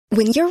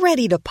When you're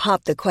ready to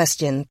pop the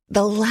question,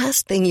 the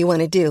last thing you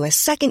want to do is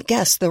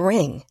second-guess the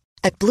ring.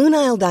 At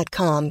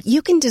BlueNile.com,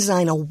 you can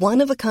design a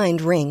one-of-a-kind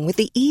ring with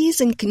the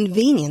ease and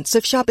convenience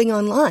of shopping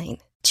online.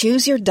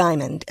 Choose your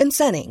diamond and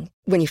setting.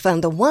 When you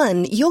find the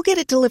one, you'll get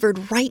it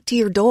delivered right to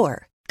your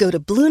door. Go to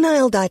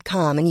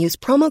BlueNile.com and use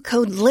promo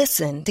code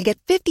LISTEN to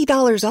get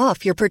 $50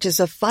 off your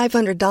purchase of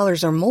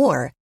 $500 or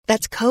more.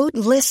 That's code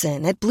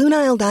LISTEN at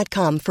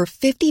BlueNile.com for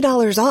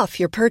 $50 off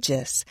your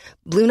purchase.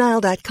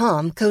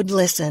 BlueNile.com, code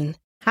LISTEN.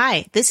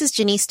 Hi, this is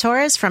Janice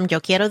Torres from Yo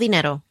Quiero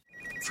Dinero.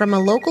 From a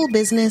local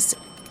business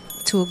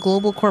to a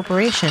global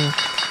corporation,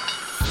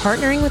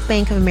 partnering with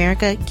Bank of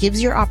America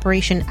gives your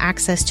operation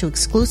access to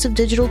exclusive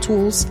digital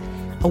tools,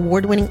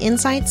 award-winning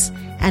insights,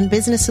 and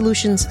business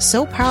solutions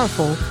so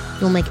powerful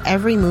you'll make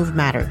every move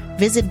matter.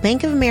 Visit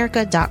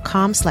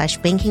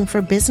bankofamerica.com/banking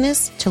for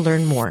business to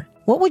learn more.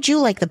 What would you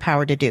like the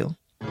power to do?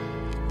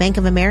 Bank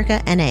of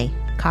America, N.A.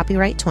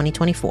 Copyright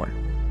 2024.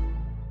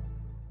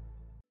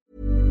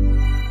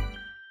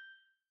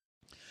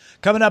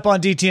 Coming up on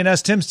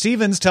DTNS, Tim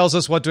Stevens tells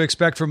us what to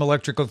expect from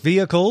electrical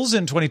vehicles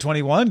in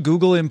 2021.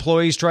 Google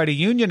employees try to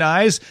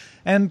unionize.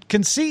 And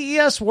can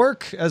CES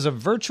work as a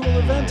virtual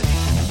event?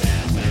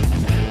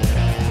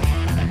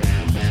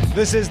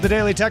 This is the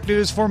Daily Tech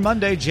News for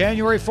Monday,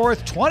 January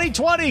 4th,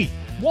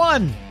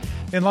 2021.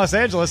 In Los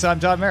Angeles, I'm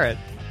Tom Merritt.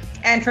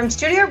 And from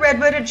Studio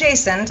Redwood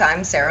adjacent,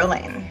 I'm Sarah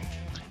Lane.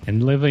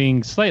 And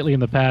living slightly in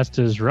the past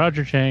is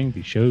Roger Chang,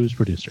 the show's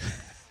producer.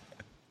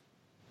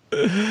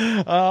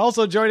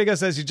 Also joining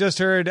us, as you just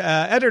heard,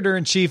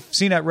 Editor-in-Chief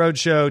CNET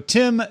Roadshow,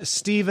 Tim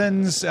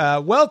Stevens.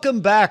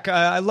 Welcome back.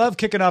 I love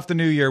kicking off the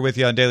new year with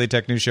you on Daily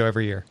Tech News Show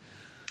every year.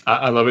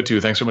 I love it,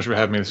 too. Thanks so much for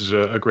having me. This is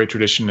a great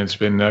tradition. It's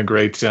been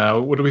great,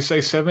 what do we say,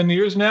 7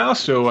 years now?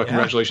 So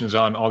congratulations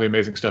on all the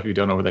amazing stuff you've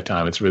done over that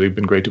time. It's really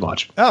been great to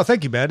watch. Oh,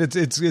 thank you, man.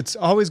 It's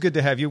always good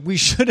to have you. We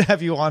should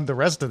have you on the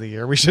rest of the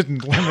year. We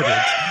shouldn't limit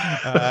it.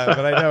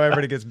 But I know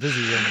everybody gets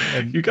busy.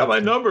 And you got my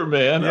number,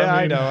 man. Yeah,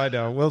 I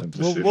know.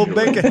 We'll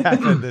make it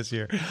happen this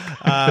year.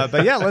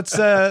 But yeah, let's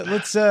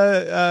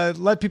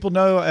let people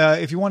know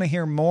if you want to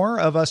hear more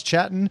of us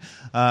chatting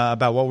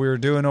about what we were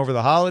doing over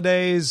the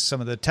holidays,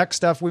 some of the tech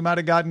stuff we might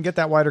have gotten. Get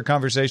that wider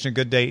conversation at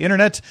Good Day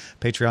Internet,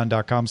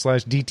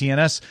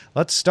 patreon.com/DTNS.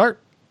 Let's start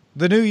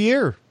the new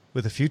year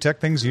with a few tech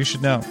things you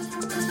should know.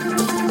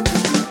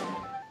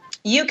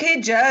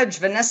 UK Judge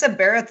Vanessa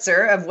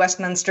Barretzer of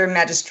Westminster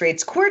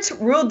Magistrates Court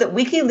ruled that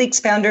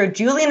WikiLeaks founder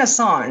Julian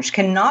Assange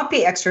cannot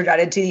be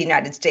extradited to the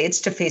United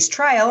States to face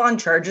trial on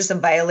charges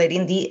of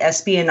violating the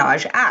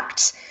Espionage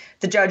Act.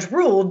 The judge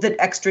ruled that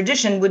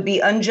extradition would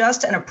be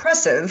unjust and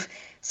oppressive,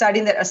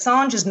 citing that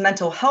Assange's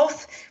mental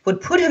health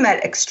would put him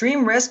at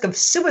extreme risk of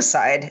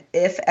suicide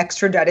if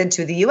extradited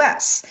to the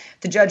U.S.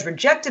 The judge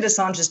rejected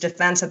Assange's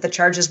defense that the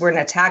charges were an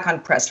attack on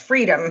press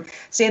freedom,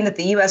 saying that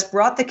the U.S.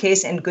 brought the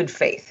case in good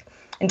faith.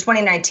 In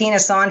 2019,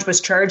 Assange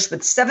was charged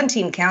with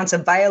 17 counts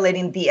of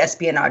violating the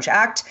Espionage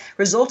Act,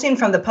 resulting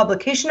from the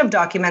publication of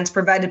documents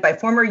provided by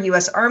former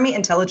U.S. Army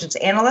intelligence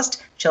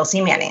analyst Chelsea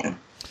Manning.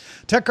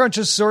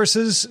 TechCrunch's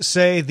sources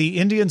say the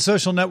Indian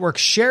social network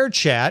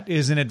ShareChat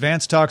is in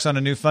advanced talks on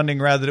a new funding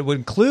round that would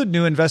include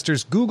new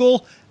investors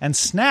Google and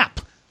Snap,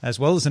 as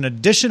well as an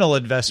additional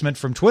investment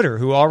from Twitter,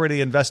 who already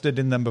invested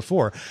in them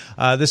before.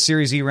 This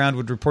Series E round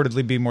would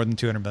reportedly be more than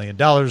 $200 million,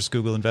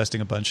 Google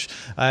investing a bunch.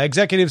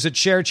 Executives at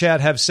ShareChat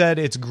have said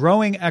it's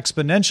growing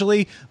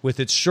exponentially, with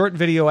its short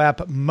video app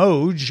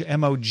Moj,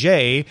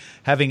 M-O-J,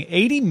 having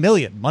 80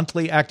 million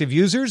monthly active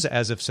users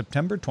as of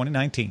September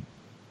 2019.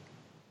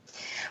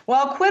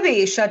 While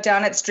Quibi shut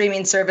down its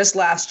streaming service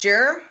last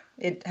year,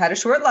 it had a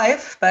short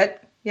life,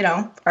 but,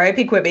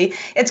 R.I.P. Quibi,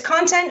 its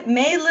content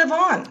may live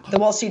on. The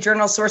Wall Street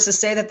Journal sources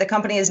say that the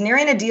company is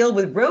nearing a deal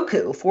with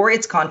Roku for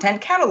its content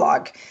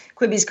catalog.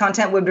 Quibi's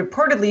content would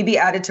reportedly be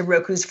added to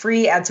Roku's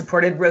free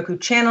ad-supported Roku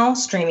channel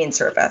streaming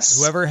service.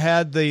 Whoever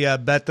had the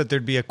bet that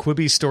there'd be a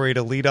Quibi story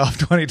to lead off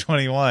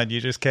 2021, you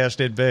just cashed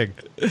in big.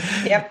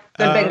 Yep,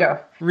 good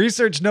bingo.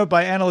 Research note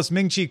by analyst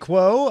Ming-Chi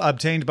Kuo,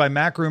 obtained by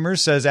MacRumors,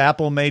 says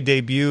Apple may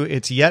debut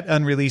its yet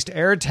unreleased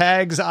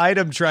AirTags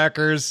item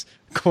trackers.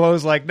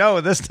 Kuo's like, no,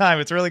 this time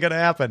it's really going to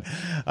happen.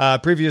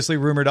 Previously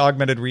rumored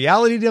augmented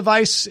reality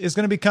device is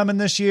going to be coming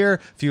this year. A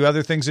few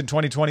other things in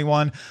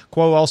 2021.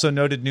 Kuo also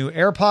noted new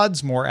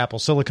AirPods, more Apple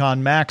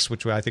Silicon Macs,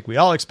 which I think we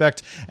all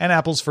expect, and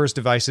Apple's first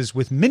devices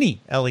with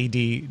mini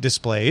LED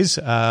displays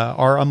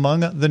are among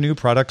the new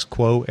products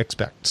Kuo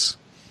expects.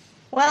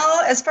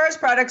 Well, as far as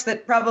products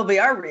that probably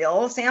are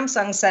real,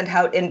 Samsung sent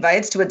out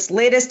invites to its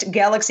latest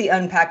Galaxy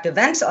Unpacked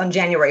event on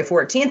January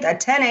 14th at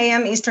 10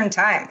 a.m. Eastern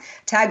Time,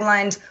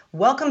 taglined,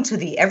 "Welcome to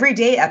the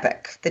Everyday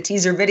Epic." The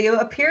teaser video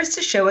appears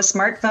to show a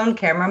smartphone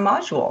camera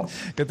module.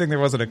 Good thing there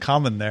wasn't a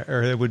comment there,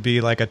 or it would be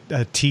like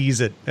a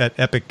tease at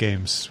Epic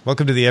Games.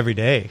 Welcome to the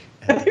Everyday.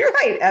 You're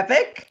right,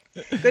 Epic.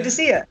 Good to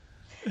see you.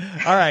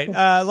 All right,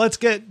 let's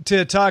get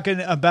to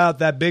talking about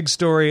that big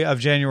story of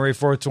January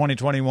 4th,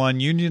 2021,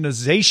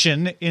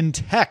 unionization in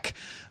tech.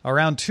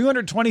 Around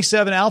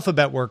 227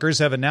 Alphabet workers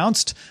have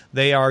announced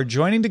they are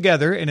joining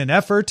together in an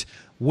effort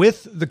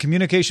with the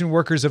Communication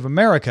Workers of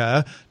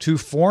America to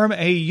form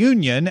a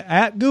union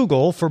at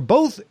Google for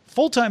both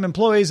full-time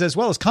employees as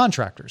well as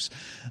contractors.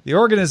 The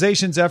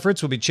organization's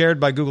efforts will be chaired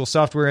by Google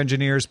software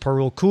engineers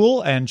Parul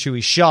Kool and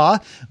Chewy Shah,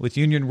 with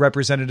union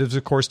representatives,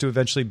 of course, to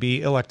eventually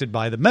be elected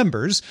by the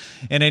members.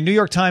 In a New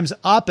York Times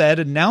op-ed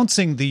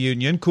announcing the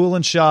union, Kool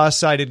and Shah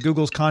cited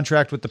Google's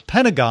contract with the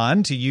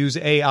Pentagon to use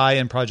AI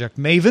in Project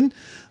Maven,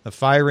 the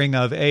firing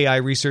of AI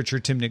researcher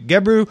Timnit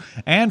Gebru,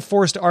 and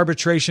forced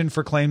arbitration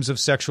for claims of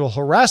sexual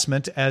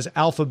harassment as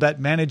Alphabet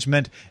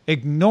management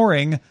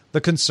ignoring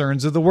the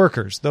concerns of the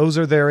workers. Those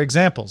are their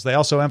examples. They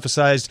also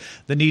emphasized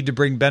the need to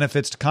bring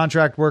benefits to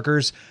contract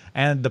workers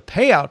and the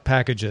payout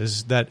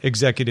packages that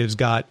executives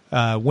got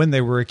when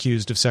they were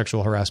accused of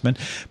sexual harassment.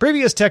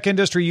 Previous tech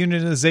industry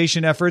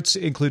unionization efforts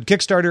include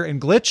Kickstarter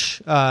and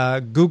Glitch.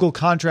 Google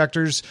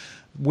contractors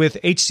with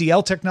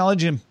HCL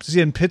Technology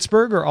in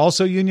Pittsburgh are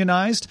also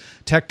unionized.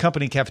 Tech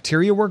company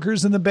cafeteria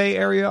workers in the Bay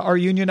Area are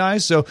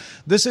unionized. So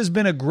this has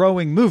been a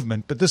growing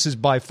movement, but this is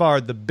by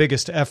far the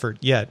biggest effort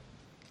yet.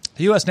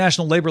 The U.S.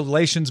 National Labor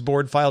Relations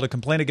Board filed a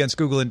complaint against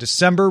Google in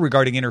December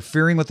regarding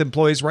interfering with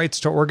employees'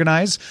 rights to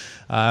organize,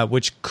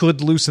 which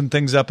could loosen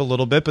things up a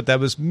little bit, but that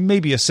was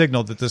maybe a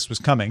signal that this was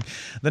coming.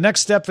 The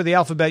next step for the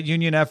Alphabet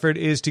union effort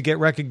is to get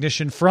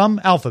recognition from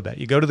Alphabet.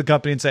 You go to the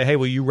company and say, hey,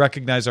 will you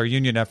recognize our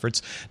union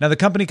efforts? Now, the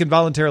company can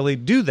voluntarily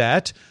do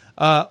that,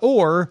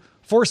 or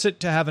force it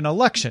to have an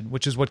election,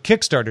 which is what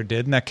Kickstarter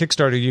did, and that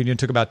Kickstarter union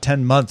took about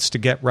 10 months to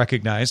get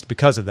recognized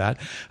because of that.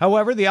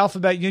 However, the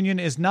Alphabet union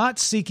is not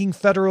seeking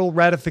federal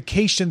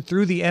ratification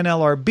through the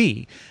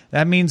NLRB.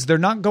 That means they're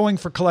not going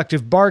for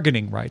collective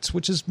bargaining rights,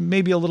 which is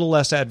maybe a little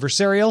less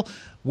adversarial.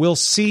 We'll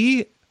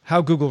see how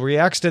Google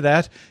reacts to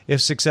that. If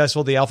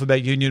successful, the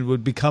Alphabet union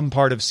would become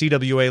part of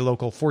CWA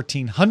Local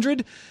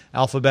 1400.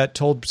 Alphabet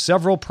told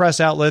several press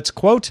outlets,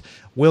 quote,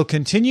 "We'll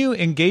continue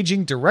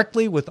engaging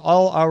directly with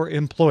all our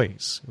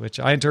employees," which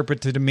I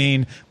interpret to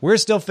mean we're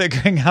still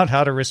figuring out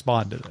how to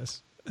respond to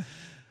this.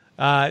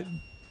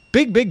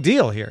 Big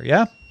deal here,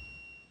 yeah?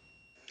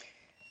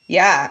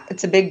 Yeah,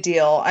 it's a big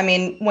deal. I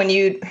mean, when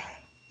you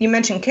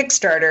mentioned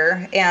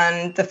Kickstarter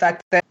and the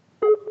fact that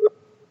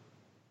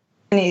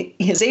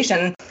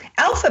organization,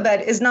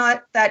 Alphabet is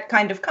not that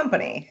kind of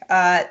company.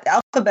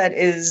 Alphabet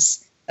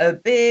is a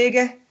big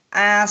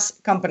ass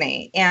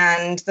company,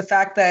 and the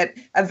fact that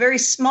a very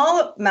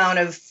small amount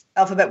of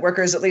Alphabet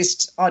workers, at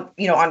least on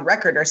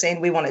record, are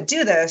saying we want to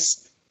do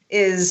this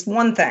is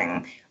one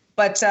thing.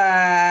 But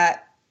I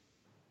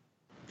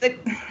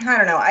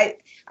don't know.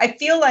 I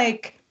feel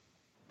like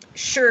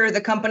sure the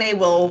company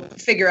will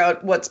figure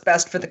out what's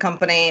best for the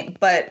company,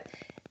 but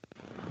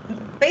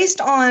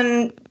based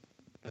on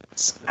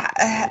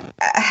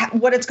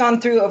what it's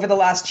gone through over the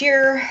last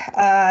year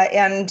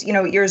and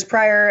years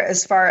prior,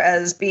 as far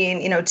as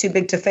being too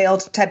big to fail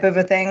type of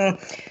a thing,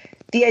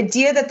 the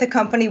idea that the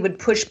company would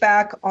push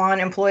back on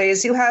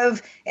employees who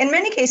have in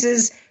many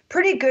cases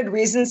pretty good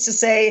reasons to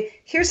say,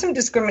 here's some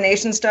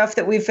discrimination stuff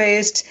that we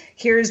faced,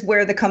 here's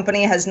where the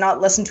company has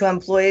not listened to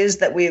employees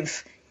that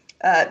we've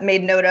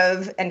made note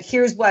of, and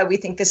here's why we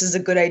think this is a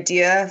good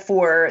idea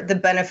for the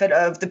benefit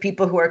of the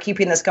people who are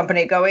keeping this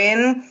company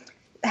going,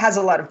 has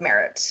a lot of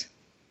merit.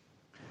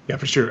 Yeah,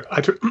 for sure.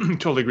 I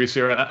totally agree,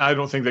 Sarah. I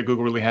don't think that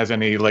Google really has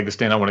any leg to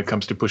stand on when it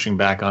comes to pushing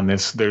back on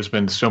this. There's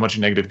been so much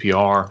negative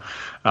PR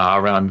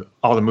around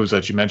all the moves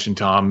that you mentioned,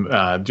 Tom,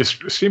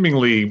 just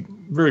seemingly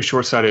very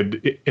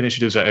short-sighted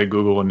initiatives at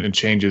Google and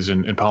changes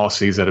in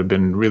policies that have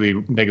been really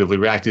negatively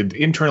reacted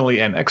internally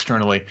and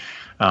externally.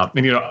 I've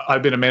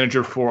been a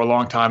manager for a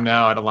long time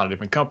now at a lot of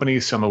different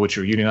companies, some of which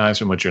are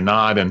unionized and which are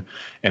not. And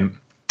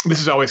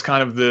this is always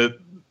kind of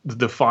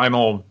the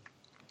final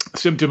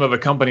symptom of a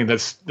company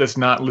that's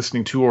not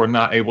listening to or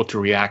not able to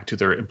react to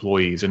their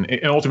employees. And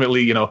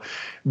ultimately,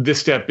 this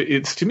step,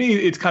 to me,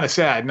 it's kind of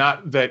sad.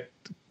 Not that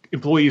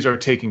employees are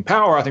taking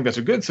power. I think that's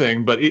a good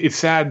thing, but it's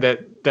sad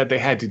that they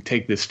had to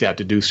take this step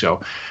to do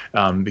so,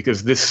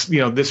 because this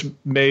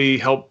may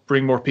help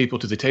bring more people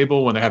to the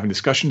table when they're having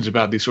discussions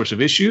about these sorts of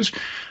issues.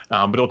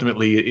 But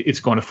ultimately, it's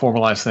going to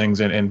formalize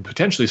things and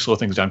potentially slow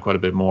things down quite a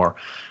bit more.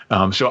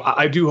 So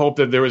I do hope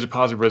that there is a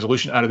positive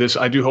resolution out of this.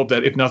 I do hope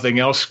that if nothing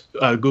else,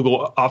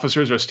 Google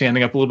officers are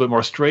standing up a little bit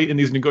more straight in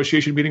these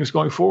negotiation meetings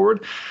going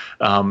forward.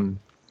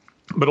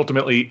 But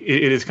ultimately,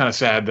 it is kind of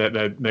sad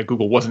that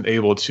Google wasn't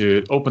able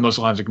to open those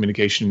lines of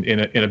communication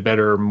in a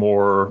better,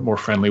 more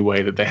friendly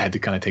way, that they had to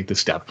kind of take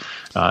this step.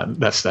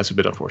 That's a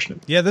bit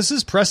unfortunate. Yeah, this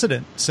is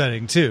precedent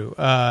setting too.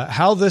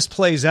 How this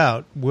plays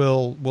out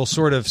will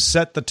sort of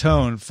set the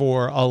tone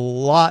for a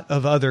lot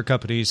of other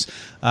companies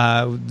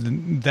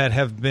that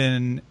have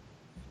been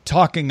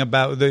talking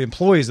about, the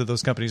employees of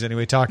those companies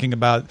anyway, talking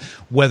about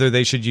whether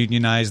they should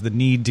unionize, the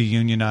need to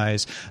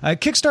unionize.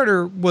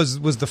 Kickstarter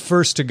was the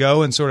first to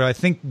go and sort of, I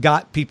think,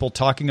 got people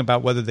talking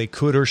about whether they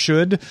could or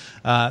should.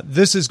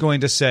 This is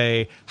going to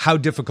say, how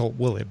difficult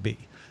will it be?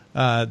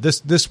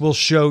 This will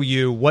show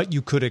you what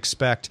you could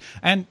expect,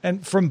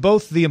 and from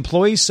both the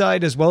employee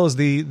side as well as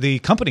the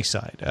company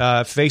side.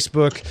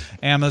 Facebook,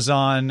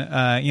 Amazon,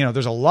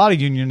 there's a lot of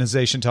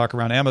unionization talk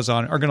around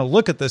Amazon, are going to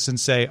look at this and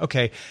say,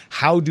 okay,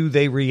 how do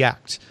they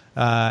react?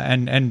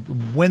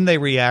 And when they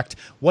react,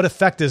 what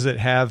effect does it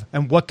have,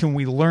 and what can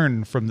we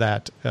learn from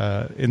that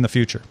in the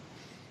future?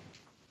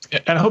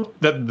 And I hope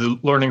that the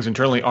learnings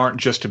internally aren't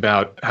just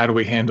about how do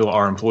we handle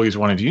our employees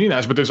wanting to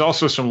unionize, but there's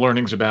also some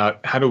learnings about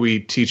how do we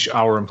teach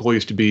our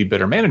employees to be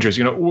better managers.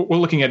 We're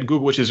looking at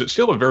Google, which is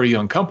still a very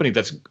young company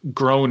that's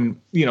grown,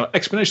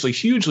 exponentially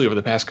hugely over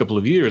the past couple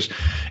of years.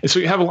 And so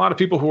you have a lot of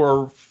people who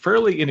are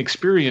fairly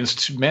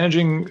inexperienced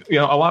managing,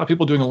 a lot of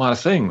people doing a lot of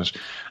things.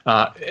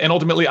 And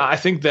ultimately, I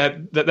think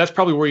that's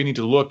probably where you need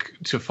to look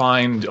to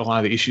find a lot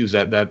of the issues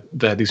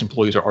that these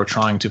employees are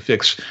trying to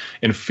fix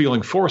and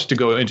feeling forced to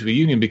go into a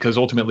union because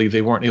ultimately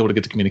they weren't able to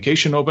get the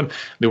communication open.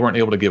 They weren't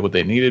able to get what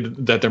they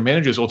needed, that their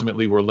managers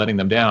ultimately were letting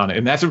them down.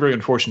 And that's a very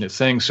unfortunate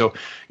thing. So,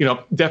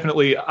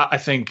 definitely, I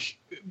think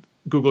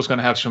Google's going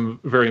to have some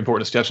very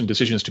important steps and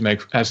decisions to make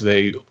as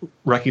they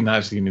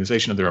recognize the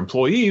unionization of their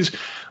employees.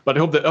 But I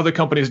hope that other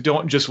companies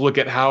don't just look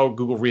at how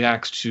Google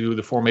reacts to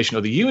the formation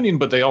of the union,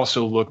 but they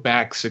also look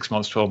back 6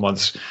 months, 12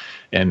 months,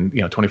 and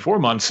 24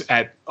 months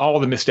at all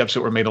the missteps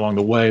that were made along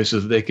the way so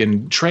that they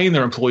can train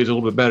their employees a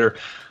little bit better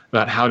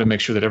about how to make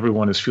sure that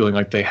everyone is feeling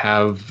like they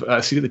have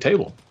a seat at the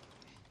table.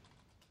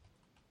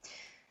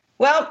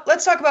 Well,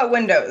 let's talk about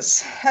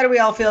Windows. How do we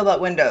all feel about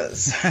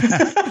Windows?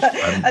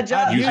 I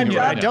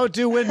don't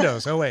do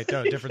Windows. Oh, wait,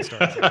 no, different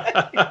story.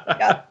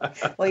 Yeah.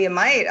 Well, you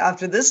might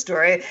after this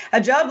story. A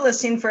job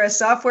listing for a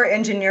software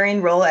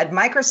engineering role at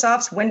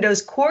Microsoft's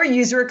Windows Core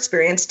User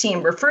Experience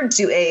team referred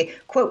to a,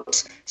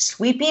 quote,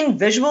 sweeping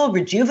visual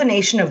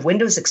rejuvenation of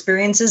Windows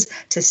experiences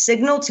to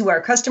signal to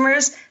our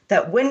customers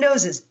that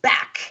Windows is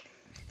back.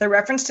 The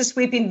reference to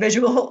sweeping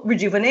visual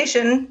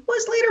rejuvenation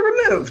was later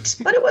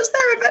removed, but it was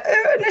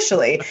there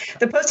initially.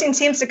 The posting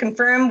seems to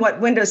confirm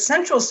what Windows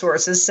Central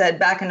sources said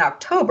back in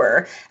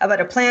October about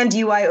a planned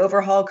UI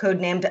overhaul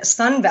codenamed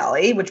Sun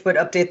Valley, which would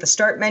update the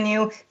Start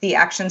menu, the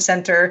Action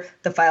Center,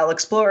 the File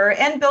Explorer,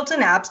 and built-in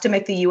apps to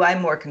make the UI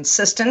more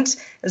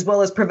consistent, as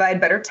well as provide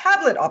better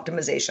tablet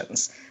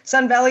optimizations.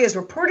 Sun Valley is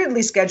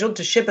reportedly scheduled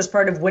to ship as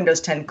part of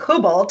Windows 10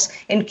 Cobalt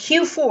in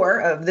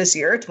Q4 of this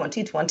year,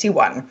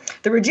 2021.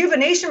 The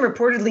rejuvenation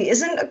reportedly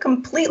isn't a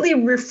completely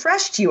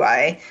refreshed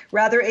UI,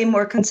 rather a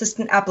more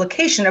consistent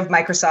application of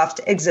Microsoft's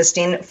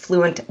existing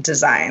Fluent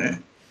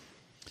design.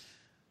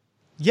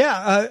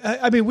 Yeah,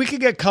 I mean, we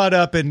could get caught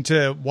up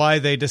into why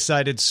they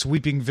decided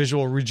sweeping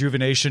visual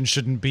rejuvenation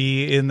shouldn't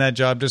be in that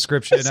job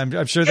description.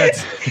 I'm sure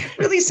that's... It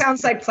really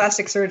sounds like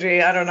plastic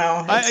surgery. I don't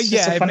know. It's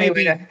just a funny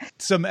way to...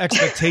 some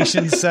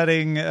expectation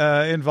setting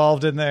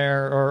involved in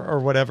there or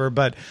whatever,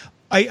 but...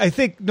 I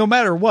think no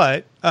matter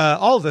what,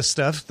 all this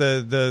stuff,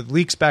 the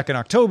leaks back in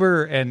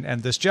October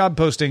and this job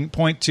posting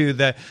point to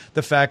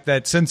the fact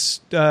that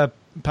since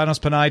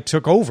Panos Panay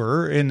took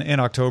over in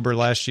October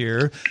last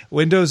year,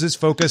 Windows is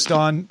focused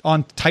on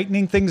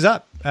tightening things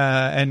up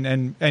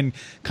and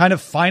kind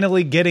of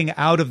finally getting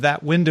out of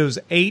that Windows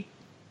 8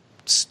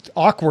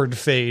 awkward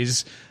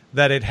phase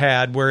that it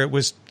had, where it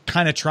was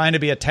kind of trying to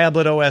be a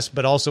tablet OS,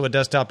 but also a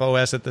desktop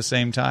OS at the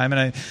same time.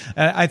 And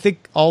I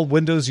think all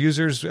Windows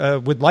users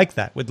would like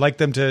that, would like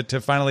them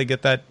to finally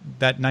get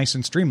that nice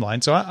and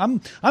streamlined. So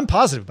I'm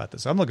positive about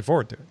this. I'm looking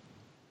forward to it.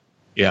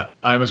 Yeah,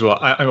 I am as well.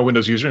 I'm a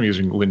Windows user. I'm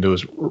using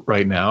Windows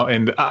right now.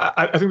 And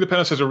I think the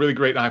Panos has a really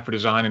great eye for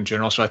design in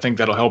general, so I think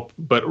that'll help.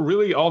 But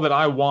really, all that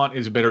I want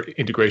is better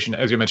integration.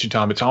 As you mentioned,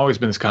 Tom, it's always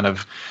been this kind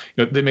of,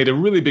 they made a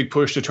really big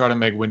push to try to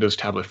make Windows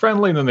tablet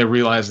friendly, and then they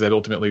realized that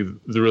ultimately,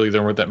 there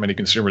weren't that many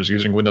consumers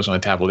using Windows on a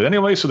tablet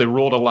anyway, so they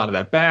rolled a lot of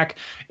that back.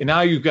 And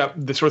now you've got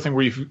this sort of thing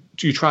where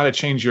you try to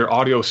change your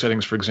audio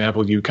settings, for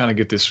example, you kind of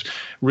get this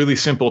really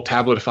simple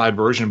tabletified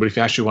version, but if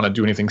you actually want to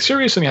do anything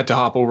serious, then you have to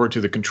hop over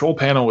to the control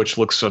panel, which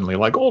looks suddenly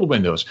like old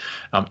Windows.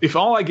 If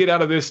all I get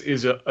out of this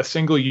is a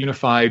single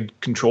unified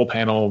control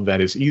panel that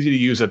is easy to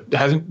use, that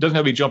doesn't have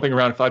to be jumping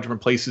around 5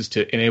 different places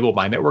to enable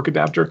my network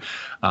adapter,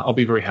 I'll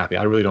be very happy.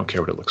 I really don't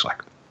care what it looks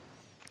like.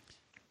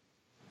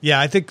 Yeah,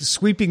 I think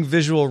sweeping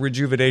visual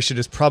rejuvenation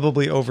is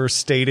probably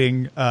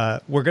overstating.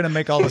 We're going to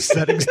make all the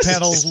settings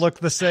panels look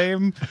the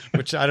same,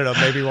 which I don't know,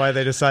 maybe why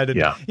they decided.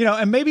 Yeah.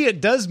 And maybe it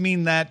does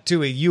mean that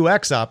to a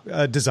UX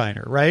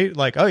designer, right?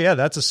 Like, oh, yeah,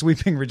 that's a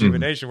sweeping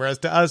rejuvenation. Whereas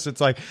to us,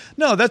 it's like,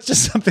 no, that's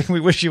just something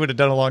we wish you would have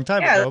done a long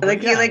time ago.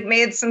 You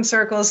made some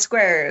circles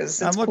squares.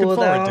 I'm looking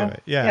forward to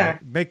it. Yeah.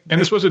 And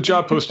this was a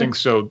job posting,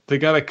 so they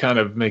got to kind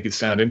of make it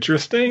sound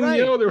interesting. Right.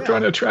 They're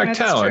trying to attract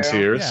talent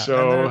here. Yeah.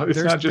 So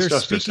it's not just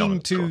us speaking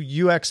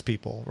to UX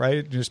people,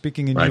 right? You're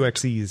speaking in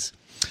UXEs.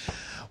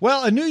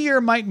 Well, a new year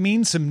might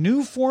mean some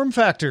new form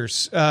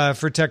factors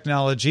for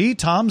technology.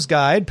 Tom's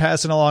Guide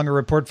passing along a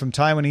report from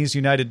Taiwanese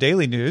United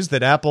Daily News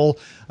that Apple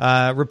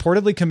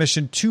reportedly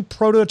commissioned 2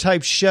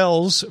 prototype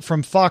shells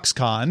from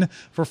Foxconn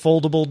for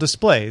foldable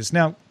displays.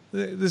 Now,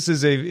 this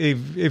is a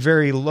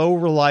very low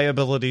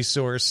reliability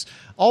source.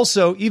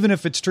 Also, even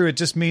if it's true, it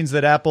just means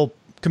that Apple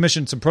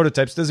commissioned some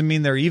prototypes. Doesn't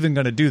mean they're even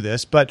going to do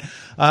this, but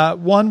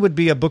one would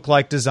be a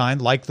book-like design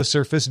like the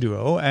Surface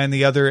Duo, and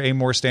the other a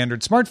more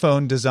standard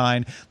smartphone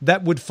design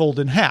that would fold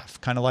in half,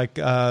 kind of like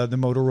the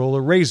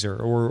Motorola Razr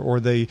or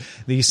the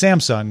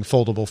Samsung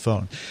foldable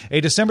phone.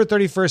 A December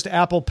 31st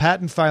Apple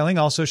patent filing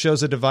also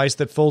shows a device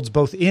that folds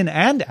both in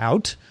and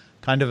out,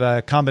 kind of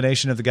a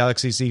combination of the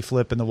Galaxy Z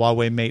Flip and the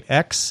Huawei Mate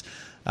X.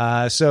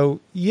 So,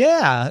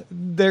 yeah,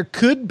 there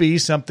could be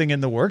something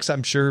in the works.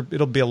 I'm sure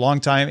it'll be a long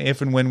time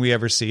if and when we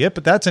ever see it,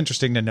 but that's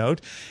interesting to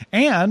note.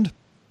 And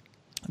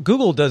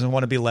Google doesn't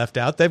want to be left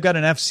out. They've got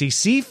an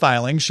FCC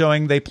filing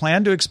showing they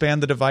plan to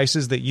expand the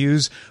devices that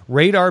use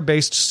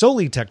radar-based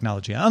SOLI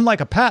technology.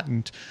 Unlike a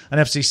patent, an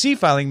FCC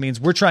filing means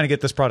we're trying to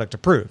get this product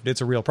approved. It's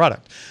a real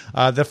product.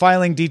 The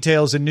filing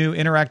details a new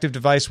interactive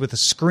device with a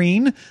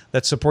screen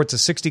that supports a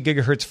 60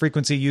 gigahertz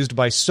frequency used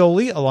by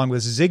SOLI, along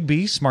with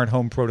Zigbee smart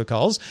home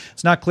protocols.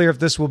 It's not clear if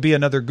this will be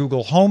another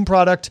Google Home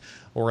product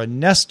or a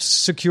Nest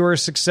Secure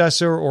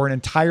successor, or an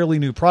entirely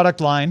new product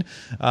line.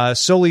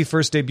 SOLI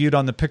first debuted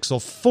on the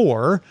Pixel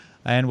 4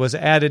 and was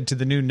added to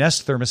the new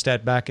Nest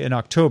thermostat back in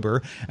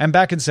October. And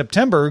back in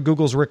September,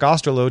 Google's Rick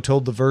Osterloh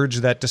told The Verge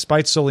that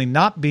despite SOLI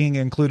not being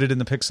included in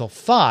the Pixel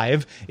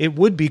 5, it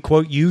would be,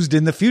 quote, used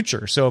in the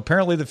future. So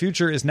apparently the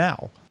future is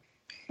now.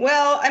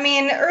 Well, I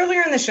mean,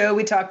 earlier in the show,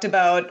 we talked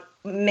about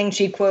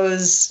Ming-Chi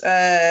Kuo's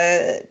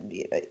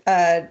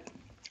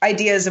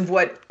ideas of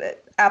what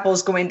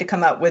Apple's going to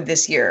come up with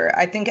this year.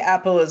 I think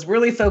Apple is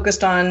really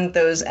focused on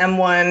those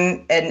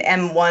M1 and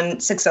M1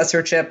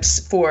 successor chips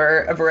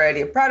for a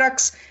variety of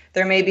products.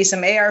 There may be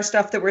some AR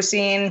stuff that we're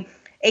seeing.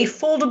 A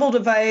foldable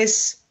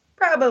device,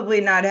 probably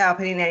not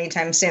happening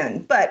anytime soon,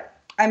 but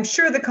I'm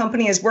sure the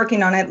company is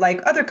working on it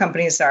like other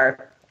companies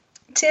are.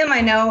 Tim,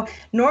 I know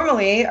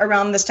normally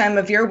around this time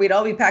of year, we'd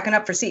all be packing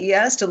up for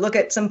CES to look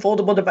at some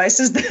foldable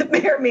devices that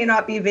may or may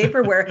not be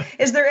vaporware.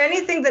 Is there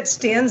anything that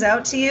stands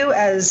out to you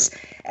as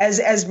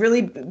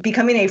really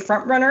becoming a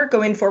front runner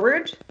going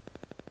forward?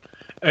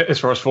 As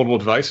far as foldable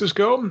devices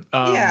go,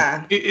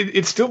 yeah,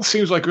 it still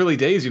seems like early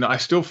days. I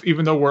still,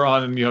 even though we're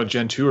on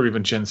Gen 2 or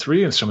even Gen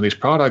 3 in some of these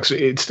products,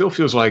 it still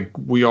feels like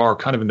we are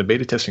kind of in the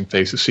beta testing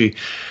phase to see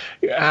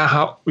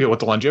how what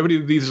the longevity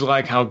of these is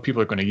like, how people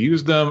are going to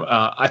use them.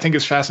 I think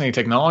it's fascinating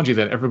technology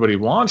that everybody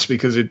wants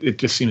because it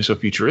just seems so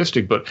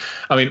futuristic. But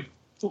I mean,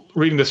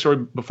 reading this story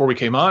before we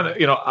came on,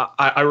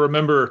 I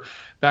remember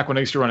back when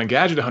I used to run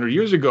Engadget 100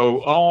 years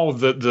ago, all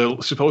the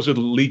supposed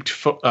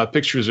leaked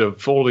pictures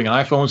of folding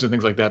iPhones and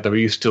things like that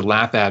we used to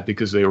laugh at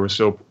because they were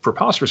so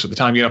preposterous at the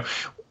time.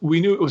 We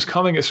knew it was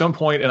coming at some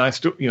point, and I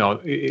still,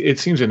 it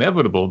seems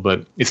inevitable,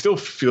 but it still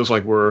feels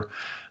like we're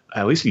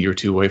at least a year or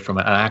two away from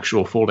an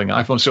actual folding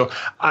iPhone. So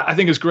I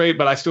think it's great,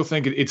 but I still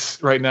think it's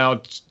right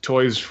now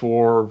toys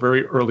for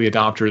very early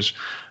adopters.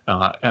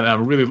 And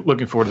I'm really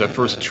looking forward to that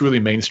first truly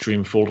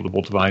mainstream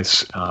foldable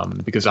device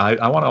because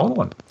I want to own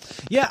one.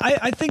 Yeah,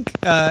 I think,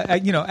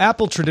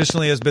 Apple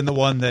traditionally has been the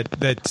one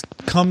that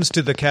comes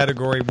to the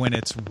category when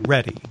it's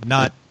ready,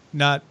 not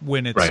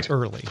when it's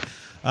early.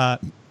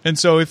 And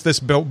so if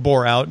this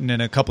bore out and in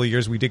a couple of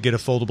years we did get a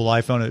foldable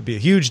iPhone, it would be a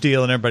huge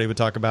deal and everybody would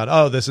talk about,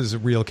 oh, this is a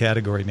real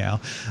category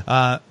now.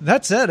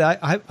 That said,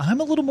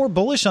 I'm a little more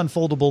bullish on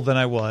foldable than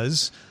I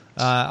was.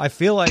 I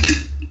feel like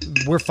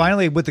we're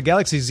finally, with the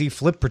Galaxy Z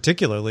Flip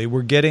particularly,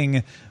 we're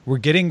getting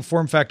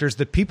form factors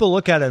that people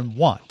look at and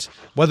want.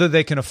 Whether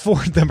they can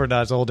afford them or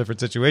not is a whole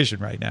different situation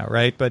right now,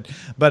 right? But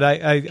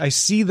I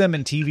see them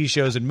in TV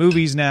shows and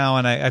movies now,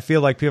 and I feel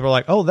like people are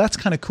like, oh, that's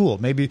kind of cool.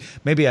 Maybe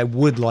I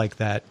would like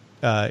that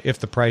if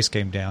the price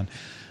came down.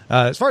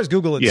 As far as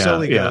Google and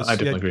SOLI goes, I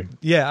definitely agree.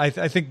 Yeah, I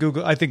think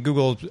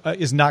Google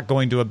is not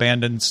going to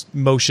abandon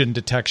motion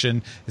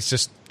detection. It's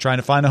just trying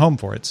to find a home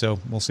for it. So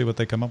we'll see what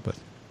they come up with.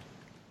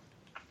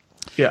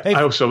 Yeah,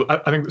 I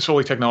think the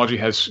SOLI technology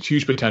has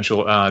huge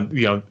potential,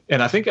 and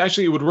I think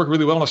actually it would work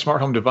really well on a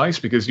smart home device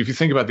because if you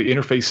think about the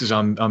interfaces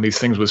on these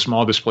things with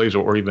small displays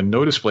or even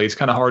no display, it's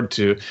kind of hard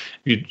to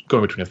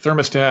go between a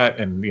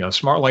thermostat and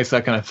smart lights,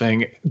 that kind of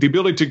thing. The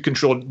ability to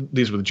control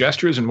these with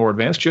gestures and more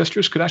advanced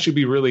gestures could actually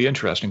be really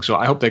interesting. So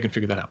I hope they can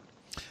figure that out.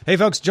 Hey,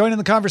 folks, join in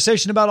the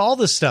conversation about all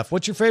this stuff.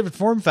 What's your favorite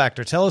form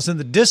factor? Tell us in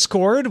the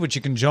Discord, which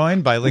you can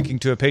join by linking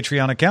to a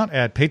Patreon account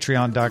at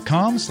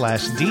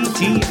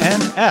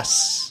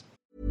patreon.com/DTNS.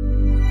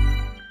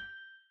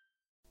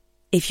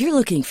 If you're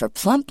looking for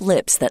plump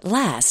lips that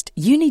last,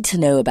 you need to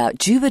know about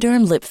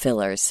Juvederm lip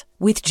fillers.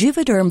 With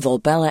Juvederm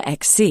Volbella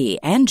XC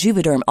and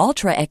Juvederm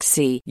Ultra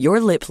XC, your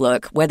lip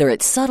look, whether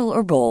it's subtle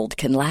or bold,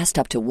 can last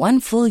up to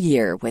 1 full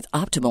year with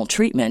optimal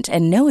treatment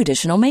and no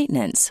additional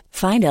maintenance.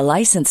 Find a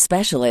licensed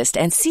specialist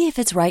and see if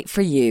it's right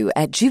for you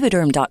at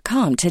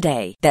Juvederm.com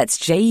today. That's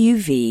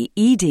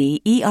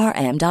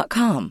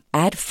JUVEDERM.com.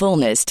 Add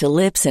fullness to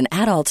lips in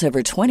adults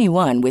over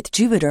 21 with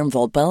Juvederm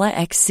Volbella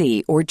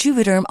XC or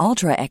Juvederm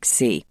Ultra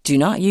XC. Do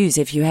not use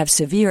if you have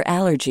severe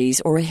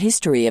allergies or a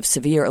history of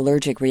severe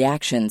allergic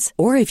reactions,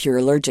 or if you're you're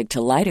allergic to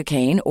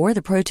lidocaine or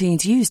the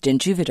proteins used in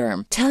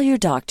Juvederm. Tell your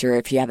doctor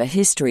if you have a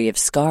history of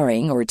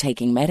scarring or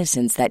taking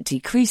medicines that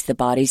decrease the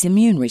body's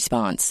immune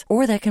response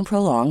or that can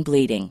prolong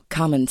bleeding.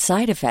 Common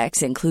side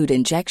effects include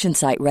injection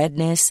site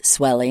redness,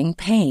 swelling,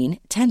 pain,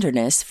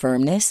 tenderness,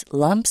 firmness,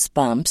 lumps,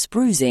 bumps,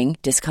 bruising,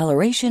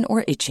 discoloration,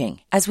 or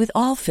itching. As with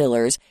all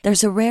fillers,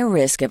 there's a rare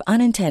risk of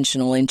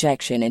unintentional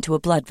injection into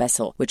a blood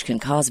vessel, which can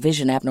cause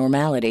vision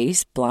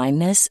abnormalities,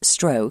 blindness,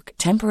 stroke,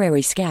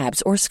 temporary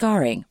scabs, or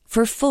scarring.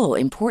 For full,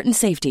 important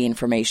safety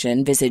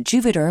information, visit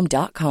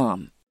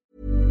Juvederm.com.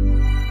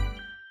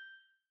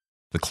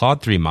 The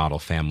Claude 3 model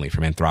family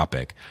from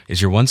Anthropic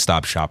is your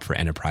one-stop shop for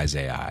enterprise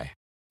AI.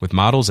 With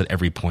models at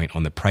every point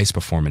on the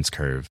price-performance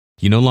curve,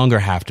 you no longer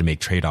have to make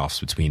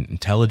trade-offs between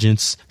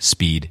intelligence,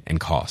 speed,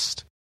 and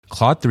cost.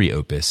 Claude 3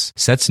 Opus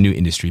sets new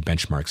industry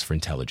benchmarks for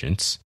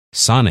intelligence.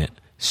 Sonnet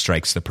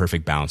strikes the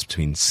perfect balance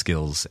between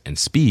skills and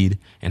speed.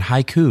 And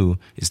Haiku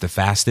is the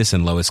fastest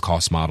and lowest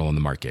cost model on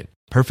the market,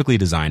 perfectly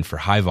designed for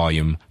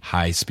high-volume,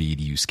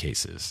 high-speed use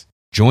cases.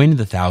 Join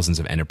the thousands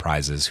of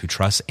enterprises who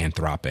trust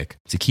Anthropic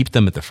to keep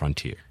them at the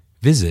frontier.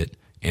 Visit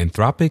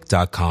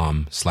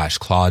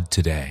anthropic.com/Claude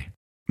today.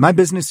 My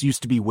business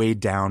used to be weighed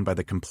down by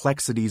the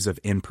complexities of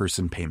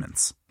in-person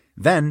payments.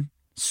 Then,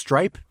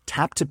 Stripe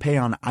Tap to Pay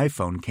on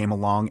iPhone came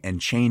along and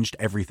changed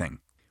everything.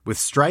 With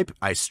Stripe,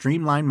 I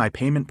streamlined my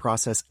payment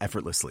process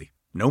effortlessly.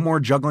 No more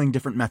juggling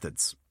different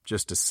methods.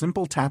 Just a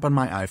simple tap on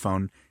my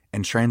iPhone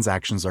and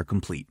transactions are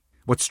complete.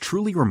 What's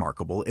truly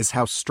remarkable is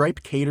how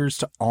Stripe caters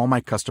to all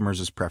my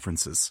customers'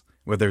 preferences.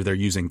 Whether they're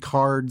using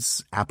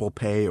cards, Apple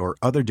Pay, or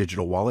other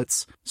digital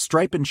wallets,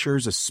 Stripe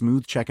ensures a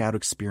smooth checkout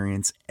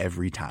experience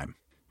every time.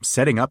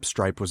 Setting up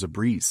Stripe was a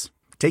breeze,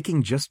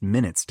 taking just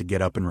minutes to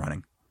get up and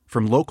running.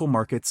 From local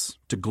markets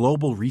to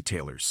global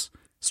retailers,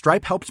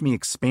 Stripe helped me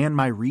expand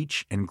my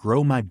reach and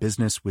grow my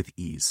business with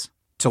ease.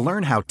 To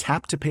learn how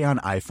Tap to Pay on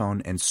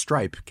iPhone and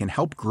Stripe can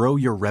help grow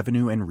your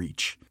revenue and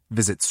reach,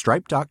 visit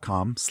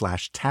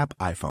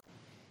stripe.com/tapiphone.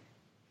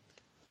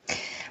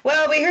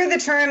 Well, we hear the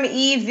term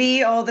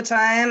EV all the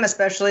time,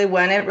 especially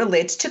when it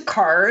relates to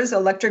cars,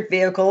 electric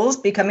vehicles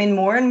becoming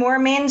more and more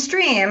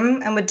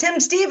mainstream. And with Tim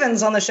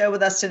Stevens on the show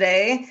with us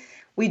today,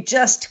 we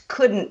just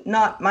couldn't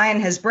not mine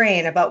his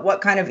brain about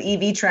what kind of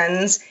EV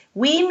trends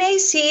we may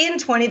see in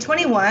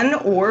 2021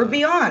 or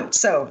beyond.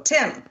 So,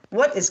 Tim,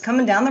 what is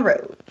coming down the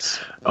road?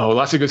 Oh,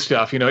 lots of good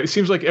stuff. It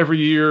seems like every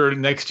year,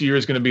 next year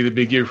is going to be the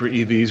big year for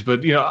EVs.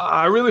 But,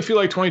 I really feel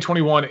like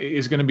 2021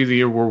 is going to be the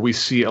year where we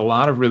see a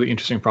lot of really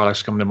interesting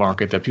products come to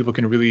market that people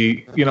can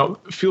really,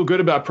 feel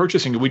good about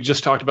purchasing. We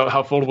just talked about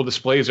how foldable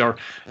displays are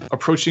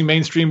approaching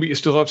mainstream, but you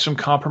still have some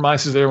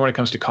compromises there when it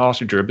comes to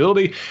cost or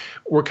durability.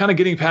 We're kind of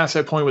getting past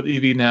that point with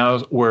EV now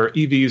where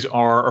EVs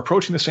are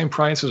approaching the same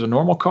price as a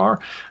normal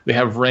car. They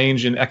have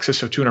range in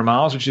excess of 200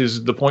 miles, which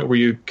is the point where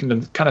you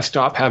can kind of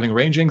stop having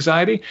range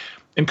anxiety,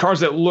 and cars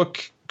that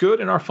look good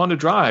and are fun to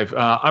drive.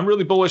 I'm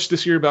really bullish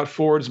this year about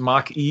Ford's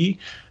Mach-E.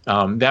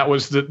 That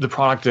was the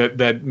product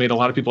that made a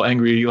lot of people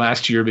angry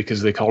last year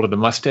because they called it a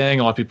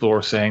Mustang. A lot of people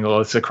were saying, well,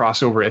 it's a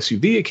crossover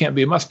SUV. It can't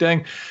be a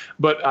Mustang.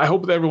 But I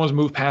hope that everyone's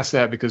moved past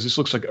that because this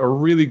looks like a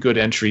really good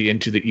entry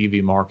into the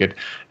EV market.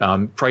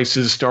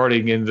 Prices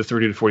starting in the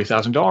 $30,000 to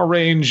 $40,000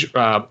 range,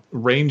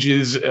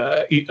 ranges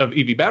of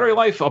EV battery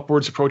life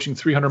upwards approaching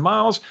 300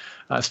 miles.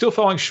 Still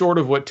falling short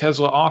of what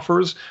Tesla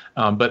offers,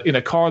 but in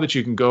a car that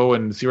you can go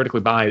and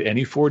theoretically buy at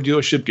any Ford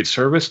dealership, get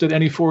serviced at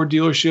any Ford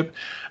dealership.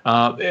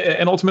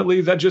 And ultimately,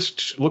 that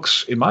just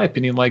looks, in my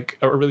opinion, like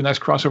a really nice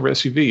crossover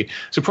SUV.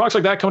 So products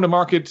like that come to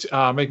market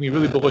make me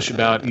really bullish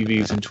about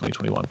EVs in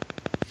 2021.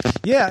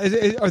 Yeah,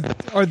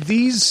 are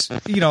these,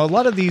 a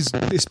lot of these,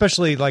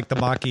 especially like the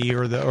Mach-E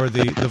or the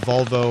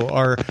Volvo,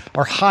 are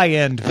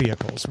high-end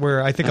vehicles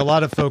where I think a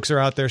lot of folks are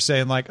out there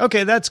saying like,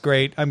 okay, that's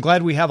great. I'm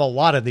glad we have a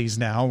lot of these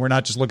now. We're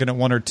not just looking at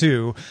one or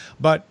two,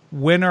 but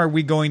when are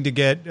we going to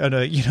get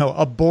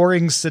a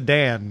boring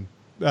sedan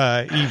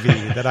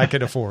EV that I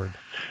could afford?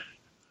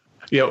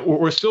 Yeah,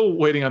 we're still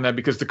waiting on that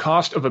because the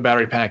cost of a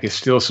battery pack is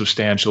still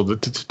substantial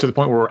to the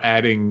point where we're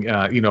adding,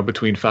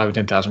 between $5,000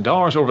 and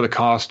 $10,000 over the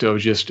cost of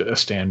just a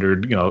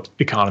standard,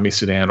 economy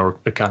sedan or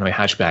economy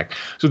hatchback.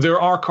 So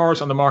there are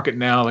cars on the market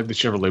now, like the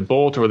Chevrolet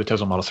Bolt or the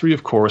Tesla Model 3,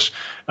 of course,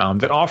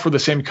 that offer the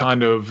same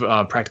kind of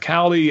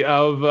practicality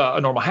of a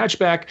normal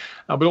hatchback,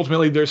 but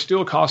ultimately they're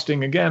still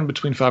costing, again,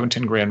 between $5,000 and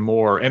 $10,000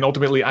 more. And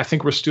ultimately, I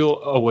think we're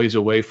still a ways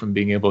away from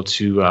being able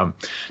to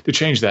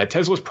change that.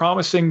 Tesla's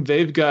promising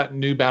they've got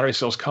new battery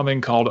cells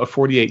coming called a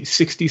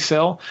 4860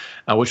 cell,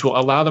 which will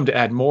allow them to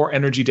add more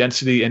energy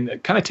density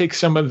and kind of take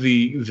some of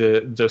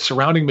the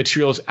surrounding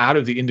materials out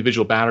of the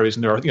individual batteries.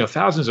 And there are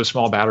thousands of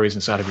small batteries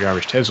inside of your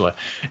average Tesla.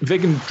 If they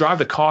can drive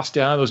the cost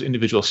down of those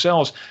individual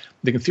cells,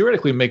 they can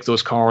theoretically make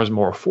those cars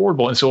more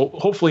affordable. And so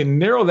hopefully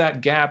narrow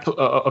that gap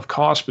of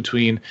cost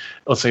between,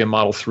 let's say, a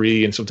Model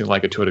 3 and something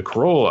like a Toyota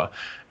Corolla.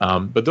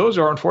 But those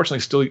are unfortunately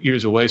still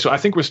years away. So I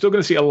think we're still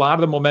going to see a lot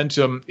of the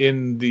momentum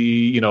in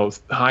the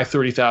high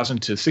 $30,000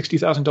 to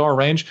 $60,000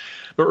 range.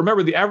 But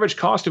remember, the average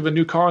cost of a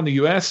new car in the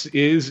U.S.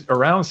 is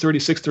around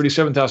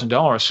 $36,000,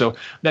 $37,000. So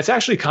that's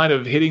actually kind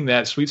of hitting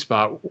that sweet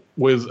spot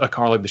with a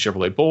car like the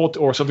Chevrolet Bolt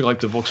or something like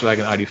the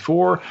Volkswagen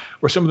ID4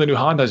 or some of the new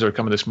Hondas that are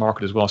coming to this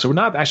market as well. So we're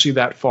not actually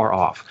that far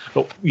off.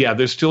 But yeah,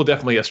 there's still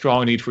definitely a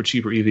strong need for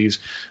cheaper EVs.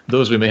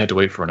 Those we may have to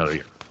wait for another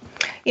year.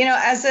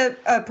 As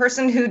a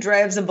person who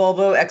drives a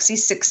Volvo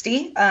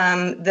XC60,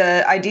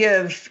 the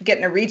idea of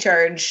getting a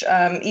recharge,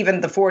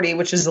 even the 40,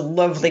 which is a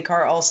lovely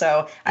car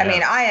also, I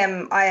mean, I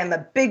am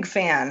a big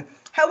fan.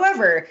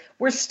 However,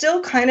 we're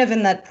still kind of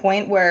in that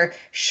point where,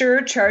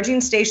 sure,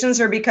 charging stations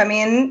are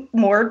becoming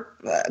more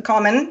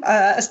common,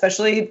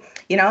 especially,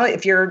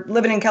 if you're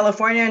living in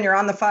California and you're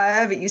on the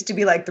 5, it used to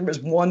be like there was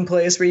one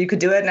place where you could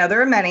do it. Now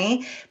there are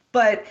many,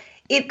 but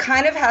it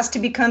kind of has to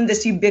become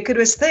this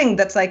ubiquitous thing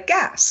that's like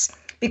gas.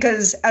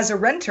 Because as a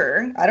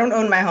renter, I don't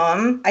own my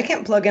home. I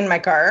can't plug in my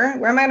car.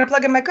 Where am I going to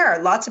plug in my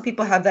car? Lots of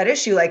people have that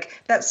issue.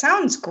 Like, that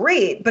sounds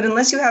great, but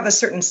unless you have a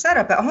certain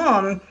setup at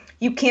home,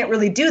 you can't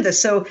really do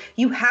this. So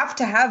you have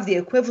to have the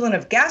equivalent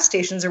of gas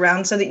stations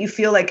around so that you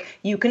feel like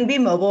you can be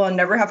mobile and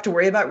never have to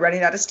worry about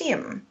running out of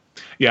steam.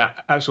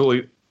 Yeah,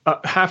 absolutely.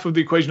 Half of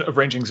the equation of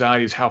range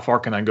anxiety is how far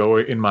can I go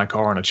in my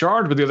car on a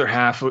charge, but the other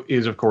half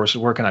is, of course,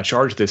 where can I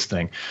charge this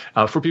thing?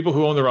 For people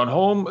who own their own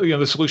home,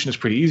 the solution is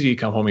pretty easy. You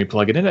come home, you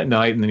plug it in at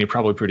night, and then you're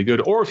probably pretty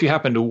good. Or if you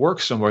happen to work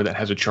somewhere that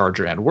has a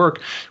charger at work,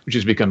 which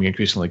is becoming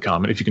increasingly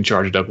common, if you can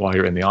charge it up while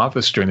you're in the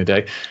office during the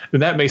day, then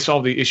that may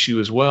solve the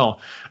issue as well.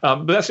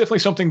 But that's definitely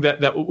something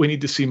that we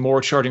need to see more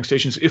charging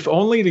stations, if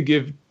only to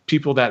give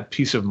people that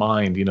peace of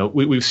mind.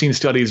 We've seen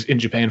studies in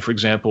Japan, for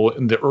example,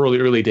 in the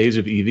early days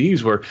of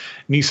EVs, where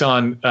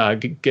Nissan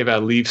gave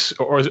out Leafs,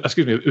 or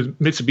excuse me, it was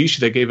Mitsubishi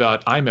that gave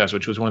out IMEZ,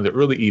 which was one of the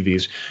early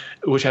EVs,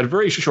 which had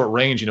very short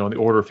range, in the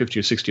order of 50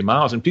 or 60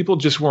 miles, and people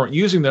just weren't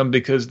using them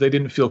because they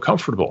didn't feel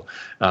comfortable.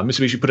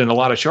 Mitsubishi put in a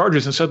lot of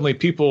chargers, and suddenly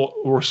people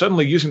were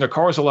using their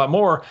cars a lot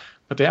more,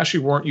 but they actually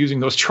weren't using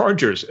those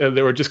chargers.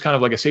 They were just kind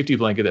of like a safety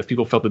blanket that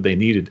people felt that they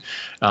needed.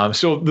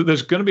 So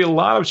there's going to be a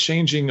lot of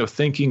changing of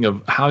thinking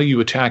of how you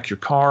attack your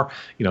car,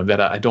 that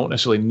I don't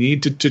necessarily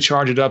need to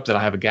charge it up, that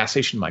I have a gas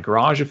station in my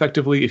garage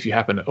effectively if you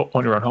happen to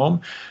own your own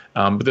home.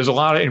 But there's a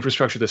lot of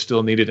infrastructure that's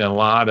still needed, and a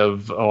lot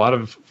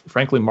of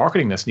frankly,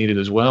 marketing that's needed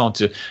as well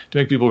to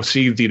make people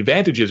see the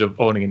advantages of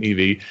owning an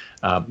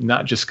EV,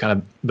 not just kind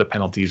of the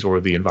penalties or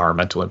the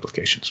environmental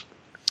implications.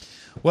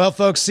 Well,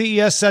 folks,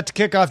 CES set to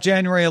kick off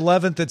January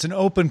 11th. It's an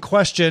open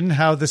question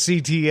how the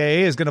CTA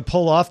is going to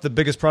pull off the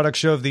biggest product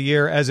show of the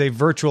year as a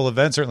virtual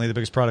event, certainly the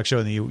biggest product show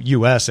in the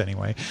U.S.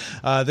 anyway.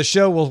 The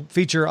show will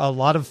feature a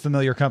lot of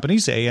familiar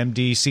companies.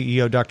 AMD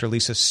CEO Dr.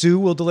 Lisa Su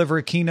will deliver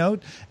a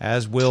keynote,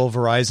 as will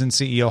Verizon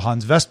CEO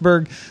Hans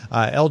Vestberg.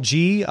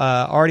 LG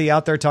already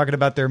out there talking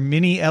about their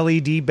mini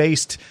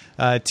LED-based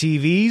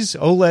TVs,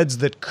 OLEDs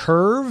that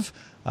curve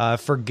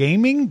for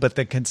gaming, but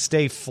that can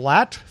stay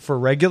flat for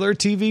regular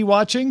TV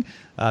watching.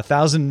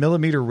 1,000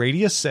 millimeter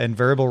radius and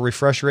variable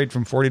refresh rate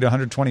from 40 to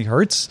 120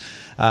 hertz.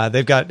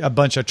 They've got a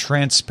bunch of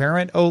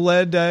transparent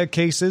OLED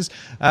cases.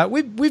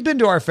 We've been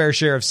to our fair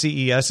share of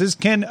CESs.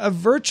 Can a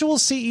virtual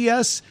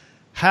CES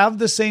have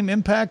the same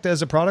impact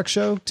as a product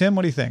show? Tim,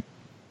 what do you think?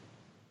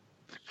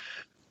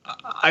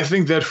 I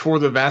think that for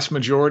the vast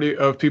majority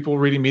of people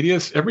reading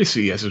media, every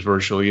CES is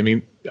virtually. I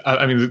mean,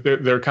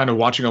 they're kind of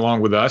watching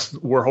along with us.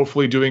 We're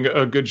hopefully doing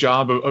a good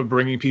job of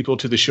bringing people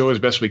to the show as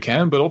best we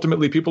can. But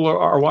ultimately, people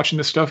are watching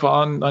this stuff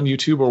on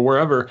YouTube or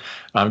wherever,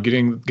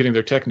 getting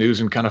their tech news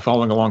and kind of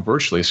following along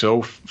virtually.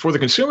 So for the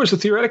consumers,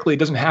 theoretically, it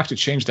doesn't have to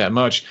change that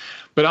much.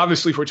 But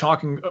obviously, if we're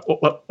talking,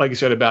 like you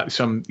said, about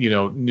some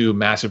new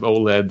massive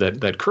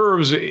OLED that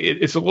curves,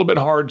 it's a little bit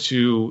hard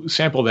to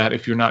sample that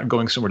if you're not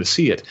going somewhere to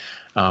see it.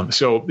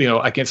 So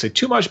I can't say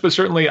too much, but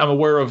certainly I'm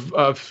aware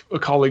of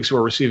colleagues who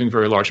are receiving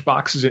very large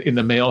boxes in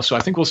the mail. So I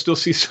think we'll still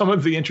see some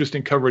of the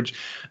interesting coverage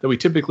that we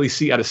typically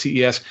see out of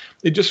CES.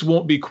 It just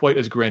won't be quite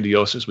as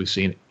grandiose as we've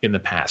seen in the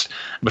past.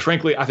 But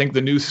frankly, I think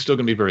the news is still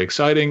going to be very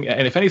exciting.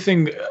 And if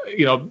anything,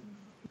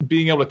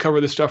 being able to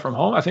cover this stuff from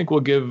home, I think will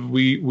give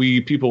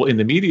we people in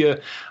the media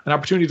an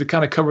opportunity to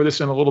kind of cover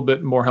this in a little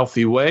bit more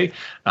healthy way,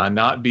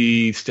 not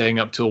be staying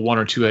up till 1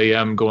 or 2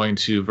 a.m. going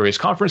to various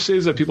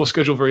conferences that people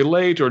schedule very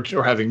late,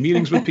 or having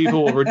meetings with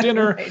people over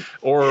dinner, right,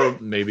 or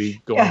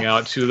maybe going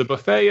out to the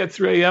buffet at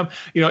 3 a.m.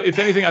 If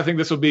anything, I think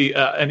this will be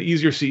an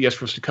easier CES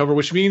for us to cover,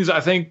 which means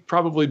I think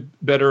probably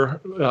better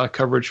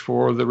coverage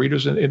for the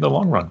readers in the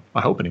long run.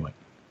 I hope anyway.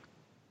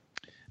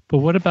 But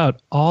what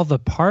about all the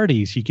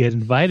parties you get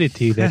invited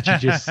to that you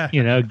just,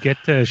 get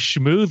to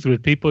schmooze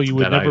with people you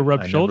would never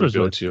rub shoulders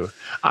with?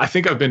 I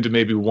think I've been to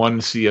maybe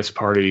one CES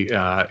party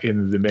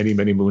in the many,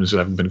 many moons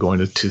that I've been going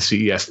to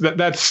CES.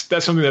 That's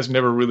something that's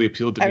never really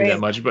appealed to me that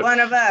much. But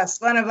one of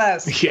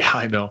us. Yeah,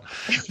 I know.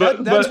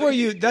 But that's where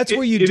you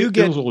do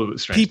get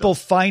people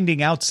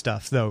finding out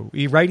stuff, though,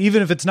 right?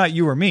 Even if it's not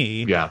you or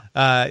me. Yeah.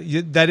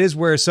 That is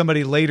where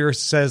somebody later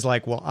says,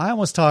 like, well, I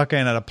was talking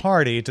at a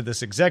party to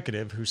this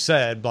executive who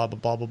said blah, blah,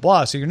 blah, blah,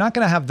 blah. So you're not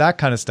going to have that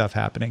kind of stuff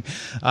happening.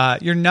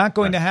 You're not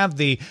going to have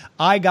the,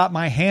 I got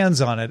my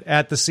hands on it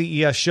at the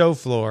CES show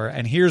floor,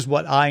 and here's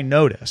what I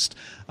noticed.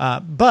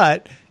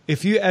 But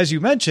if you, as you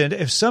mentioned,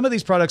 if some of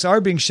these products are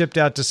being shipped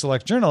out to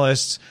select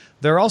journalists,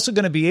 they're also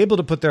going to be able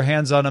to put their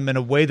hands on them in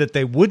a way that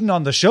they wouldn't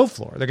on the show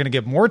floor. They're going to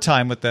get more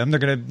time with them. They're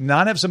going to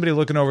not have somebody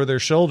looking over their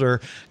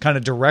shoulder, kind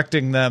of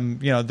directing them,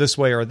 this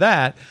way or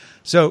that.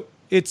 So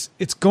it's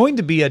going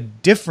to be a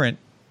different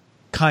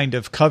kind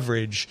of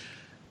coverage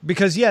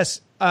because,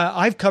 yes,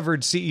 I've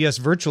covered CES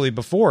virtually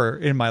before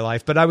in my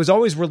life, but I was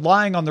always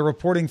relying on the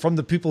reporting from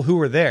the people who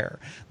were there.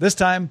 This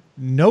time,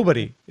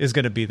 nobody is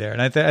going to be there.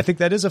 And I think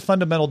that is a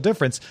fundamental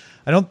difference.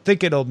 I don't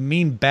think it'll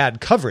mean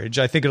bad coverage.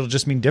 I think it'll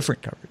just mean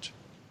different coverage.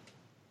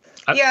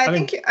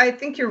 I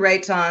think you're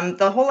right, Tom.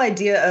 The whole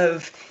idea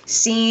of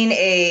seeing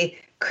a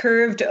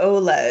curved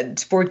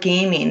OLED for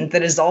gaming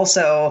that is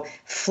also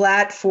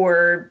flat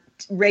for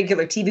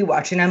regular TV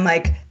watching, I'm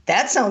like,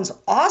 that sounds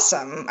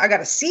awesome. I got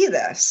to see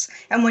this.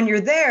 And when you're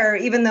there,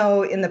 even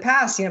though in the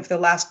past, for the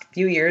last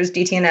few years,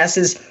 DTNS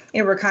is,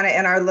 we're kind of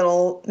in our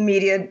little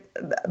media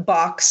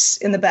box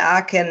in the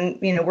back, and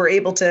we're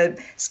able to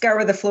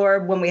scour the floor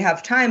when we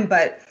have time.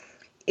 But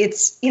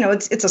it's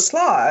a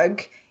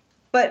slog.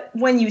 But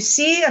when you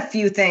see a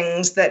few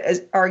things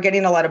that are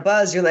getting a lot of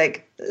buzz, you're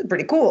like, this is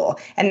pretty cool.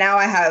 And now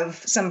I have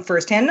some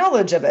firsthand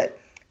knowledge of it.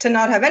 To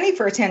not have any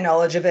firsthand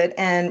knowledge of it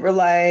and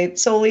rely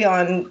solely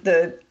on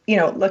the,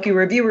 lucky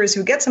reviewers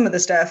who get some of the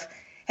stuff.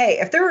 Hey,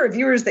 if there are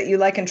reviewers that you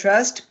like and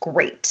trust,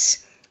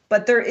 great.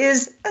 But there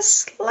is a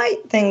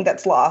slight thing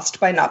that's lost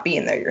by not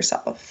being there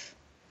yourself.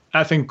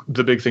 I think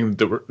the big thing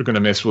that we're going to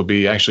miss will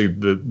be actually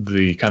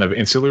the kind of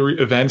ancillary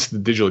events, the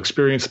digital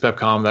experience,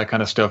 PepCom, that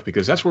kind of stuff,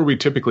 because that's where we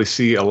typically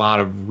see a lot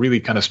of really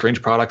kind of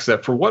strange products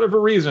that, for whatever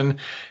reason,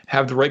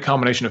 have the right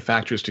combination of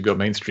factors to go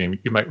mainstream.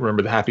 You might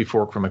remember the Happy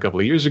Fork from a couple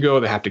of years ago,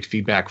 the haptic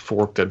feedback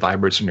fork that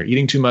vibrates when you're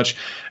eating too much.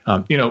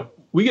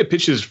 We get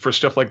pitches for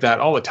stuff like that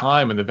all the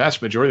time, and the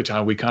vast majority of the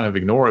time we kind of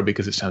ignore it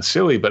because it sounds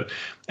silly. But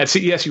at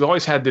CES, you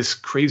always had this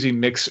crazy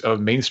mix of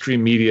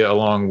mainstream media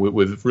along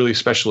with really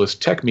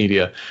specialist tech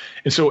media.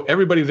 And so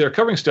everybody there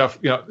covering stuff,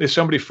 if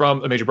somebody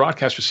from a major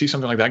broadcaster sees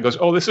something like that and goes,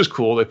 oh, this is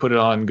cool, they put it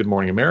on Good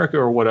Morning America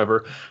or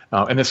whatever,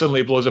 and then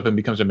suddenly it blows up and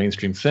becomes a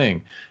mainstream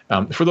thing.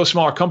 For those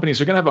smaller companies,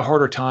 they're going to have a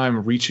harder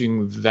time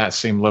reaching that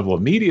same level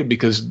of media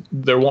because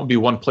there won't be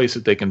one place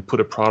that they can put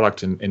a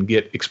product and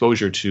get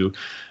exposure to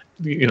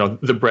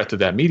the breadth of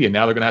that media.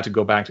 Now they're going to have to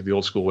go back to the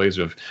old school ways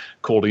of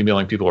cold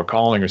emailing people or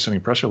calling or sending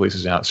press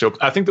releases out. So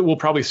I think that we'll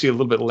probably see a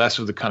little bit less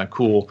of the kind of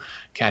cool,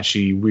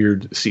 catchy,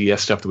 weird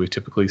CES stuff that we've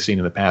typically seen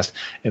in the past.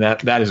 And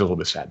that is a little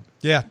bit sad.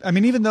 Yeah. I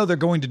mean, even though they're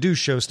going to do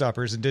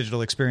showstoppers and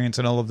digital experience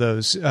and all of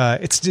those,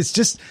 it's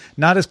just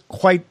not as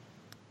quite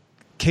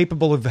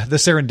capable of the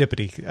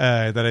serendipity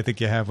that I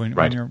think you have when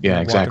you're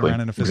walking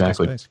around in a physical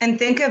space. And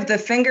think of the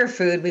finger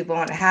food we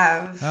won't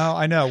have. Oh,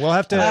 I know. We'll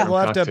have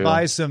to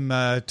buy some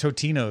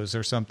Totinos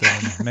or something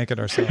and make it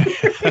ourselves.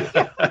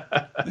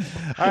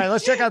 All right,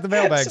 let's check out the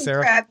mailbag,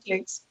 Sarah. Crab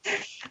cakes.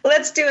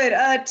 Let's do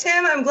it.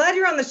 Tim, I'm glad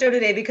you're on the show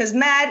today because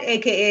Matt,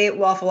 a.k.a.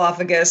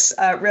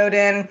 Waffleophagus, wrote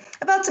in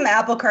about some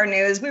Apple Car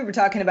news. We were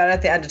talking about it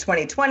at the end of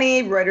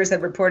 2020. Reuters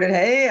had reported,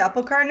 hey,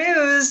 Apple Car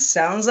news.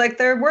 Sounds like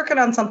they're working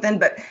on something,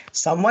 but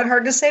somewhat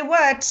hard to say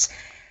what.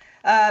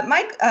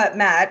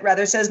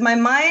 Matt says, my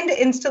mind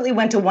instantly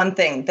went to one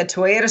thing, the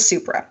Toyota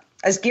Supra.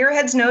 As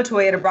gearheads know,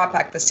 Toyota brought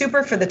back the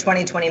Supra for the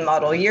 2020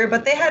 model year,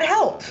 but they had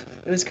help.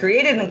 It was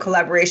created in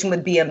collaboration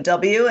with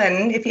BMW,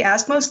 and if you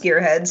ask most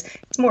gearheads,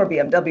 it's more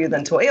BMW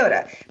than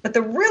Toyota. But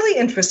the really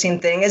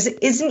interesting thing is it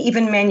isn't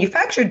even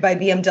manufactured by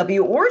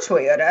BMW or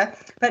Toyota,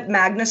 but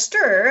Magna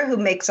Steyr, who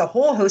makes a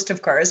whole host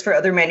of cars for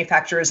other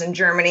manufacturers in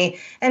Germany,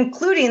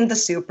 including the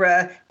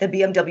Supra, the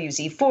BMW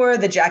Z4,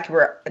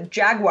 the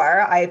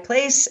Jaguar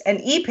I-Pace, and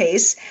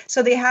E-Pace,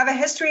 so they have a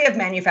history of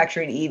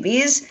manufacturing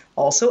EVs,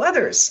 also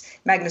others.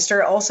 Magna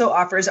Steyr also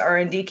offers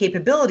R&D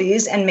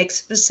capabilities and makes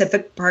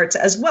specific parts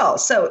as well.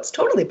 So it's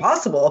totally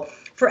possible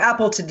for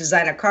Apple to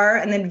design a car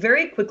and then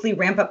very quickly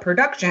ramp up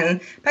production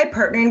by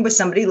partnering with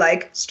somebody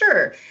like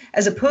Steyr,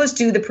 as opposed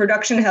to the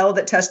production hell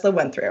that Tesla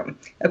went through.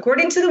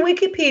 According to the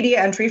Wikipedia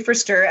entry for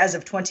Steyr, as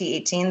of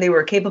 2018, they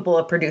were capable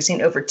of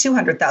producing over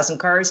 200,000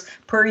 cars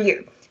per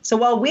year. So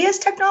while we as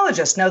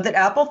technologists know that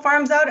Apple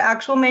farms out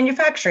actual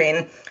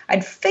manufacturing,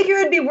 I'd figure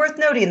it'd be worth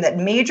noting that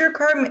major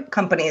car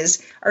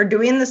companies are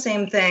doing the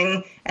same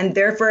thing, and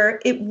therefore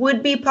it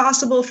would be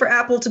possible for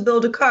Apple to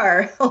build a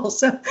car.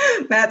 Also,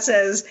 Matt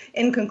says,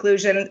 in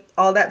conclusion,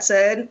 all that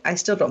said, I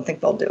still don't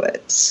think they'll do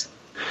it.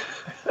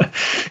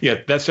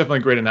 Yeah, that's definitely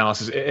great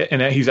analysis,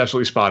 and he's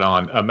absolutely spot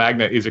on.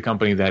 Magna is a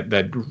company that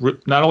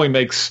not only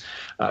makes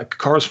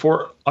cars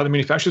for other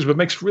manufacturers, but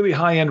makes really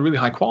high-end, really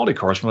high-quality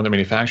cars from other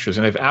manufacturers.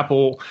 And if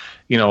Apple,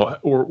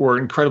 were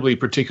incredibly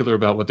particular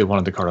about what they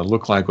wanted the car to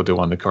look like, what they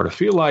wanted the car to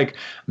feel like,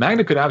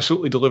 Magna could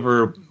absolutely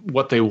deliver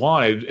what they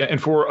wanted,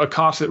 and for a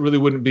cost that really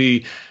wouldn't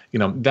be,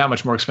 that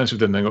much more expensive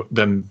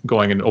than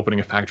going and opening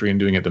a factory and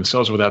doing it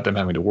themselves without them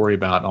having to worry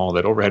about all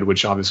that overhead,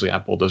 which obviously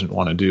Apple doesn't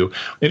want to do.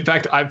 In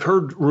fact, I've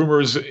heard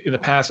rumors in the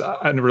past,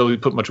 I never really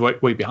put much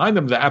weight behind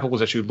them, that Apple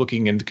was actually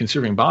looking and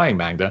considering buying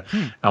Magna,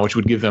 which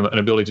would give them an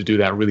ability to do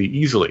that really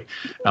easily.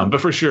 But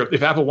for sure,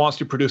 if Apple wants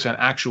to produce an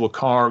actual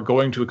car,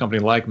 going to a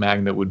company like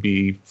Magna would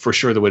be for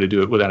sure the way to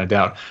do it, without a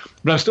doubt.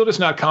 But I'm still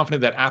just not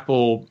confident that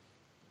Apple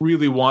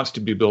really wants to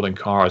be building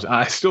cars.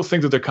 I still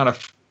think that they're kind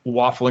of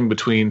waffling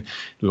between, do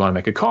we want to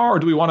make a car or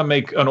do we want to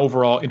make an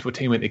overall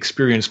infotainment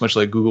experience, much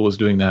like Google is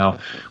doing now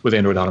with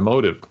Android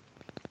Automotive?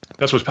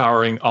 That's what's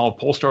powering all of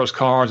Polestar's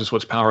cars. It's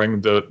what's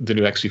powering the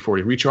new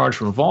XC40 Recharge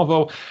from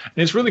Volvo. And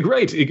it's really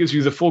great. It gives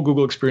you the full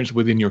Google experience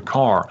within your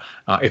car.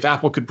 If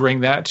Apple could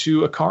bring that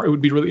to a car, it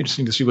would be really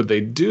interesting to see what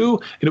they do.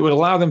 And it would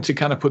allow them to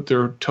kind of put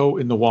their toe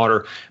in the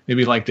water,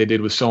 maybe like they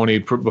did with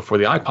Sony before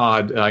the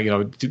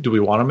iPod. Do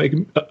we want to make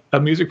a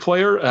music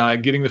player,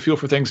 getting the feel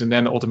for things, and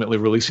then ultimately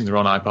releasing their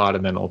own iPod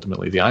and then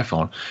ultimately the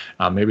iPhone?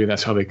 Maybe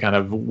that's how they kind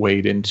of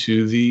wade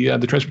into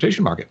the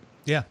transportation market.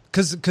 Yeah,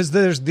 because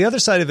there's the other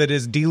side of it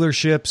is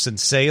dealerships and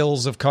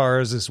sales of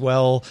cars as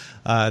well,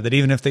 that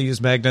even if they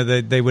use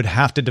Magna, they would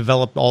have to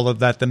develop all of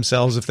that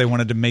themselves if they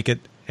wanted to make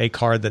it a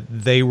car that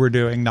they were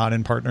doing, not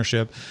in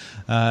partnership.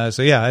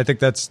 So yeah, I think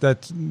that's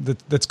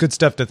good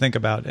stuff to think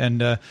about.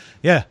 And or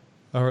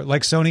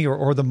like Sony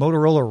or the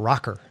Motorola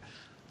Rocker.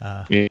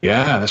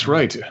 Yeah, that's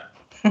right.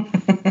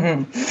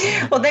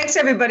 Well, thanks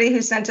everybody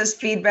who sent us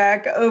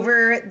feedback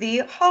over the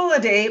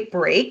holiday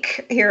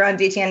break here on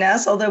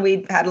DTNS. Although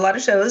we had a lot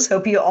of shows,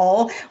 hope you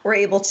all were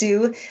able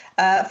to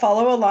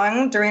follow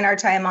along during our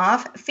time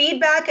off.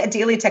 Feedback at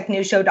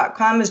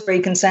dailytechnewsshow.com is where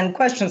you can send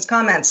questions,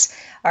 comments,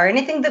 or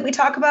anything that we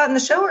talk about in the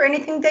show or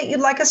anything that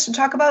you'd like us to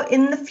talk about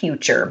in the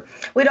future.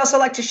 We'd also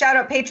like to shout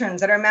out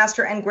patrons at our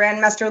master and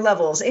grandmaster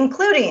levels,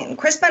 including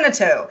Chris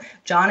Beneteau,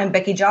 John and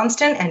Becky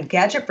Johnston, and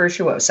Gadget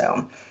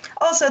Virtuoso.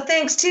 Also,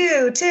 thanks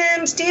to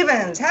Tim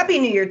Stevens. Happy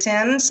New Year,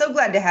 Tim. So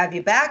glad to have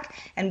you back.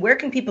 And where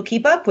can people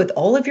keep up with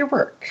all of your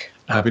work?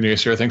 Happy New Year,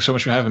 Sarah. Thanks so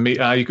much for having me.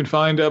 You can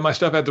find my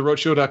stuff at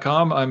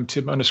theroadshow.com. I'm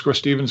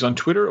Tim_Stevens on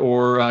Twitter,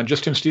 or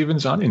just Tim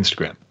Stevens on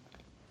Instagram.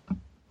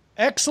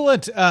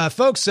 Excellent.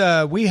 Folks,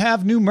 we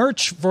have new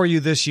merch for you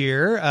this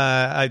year.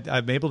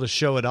 I'm able to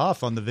show it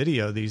off on the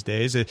video these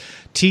days.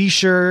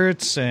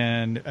 T-shirts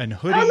and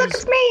hoodies. Oh, look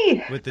at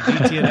me. With the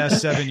DTNS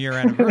 7-year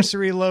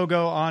anniversary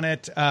logo on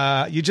it.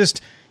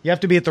 You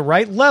have to be at the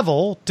right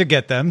level to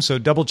get them, so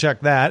double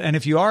check that. And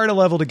if you are at a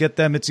level to get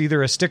them, it's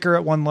either a sticker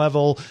at one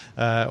level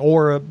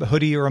or a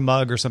hoodie or a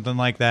mug or something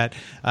like that.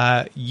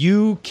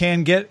 You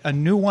can get a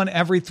new one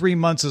every 3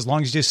 months as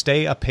long as you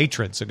stay a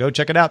patron. So go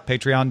check it out,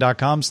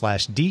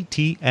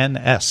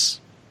 patreon.com/DTNS.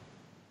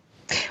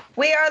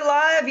 We are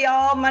live,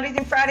 y'all, Monday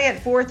through Friday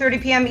at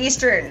 4:30 p.m.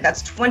 Eastern.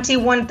 That's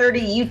 21:30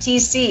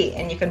 UTC.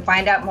 And you can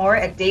find out more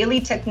at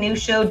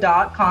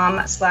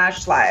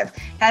dailytechnewsshow.com/live.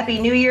 Happy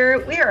New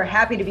Year. We are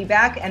happy to be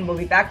back, and we'll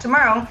be back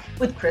tomorrow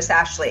with Chris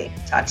Ashley.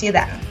 Talk to you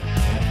then.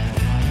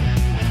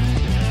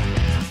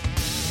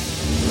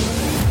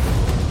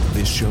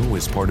 This show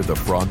is part of the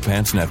Frog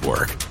Pants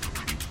Network.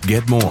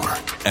 Get more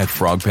at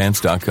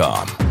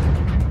frogpants.com.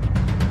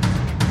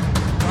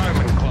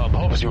 Diamond Club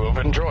hopes you have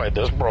enjoyed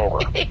this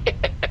program.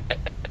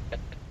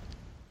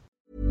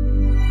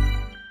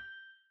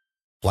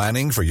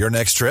 Planning for your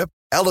next trip?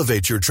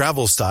 Elevate your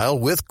travel style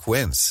with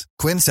Quince.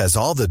 Quince has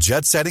all the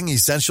jet-setting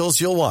essentials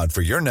you'll want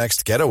for your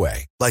next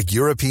getaway, like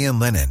European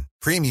linen,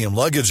 premium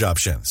luggage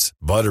options,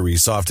 buttery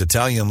soft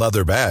Italian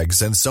leather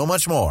bags, and so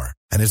much more.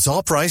 And it's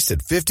all priced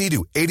at 50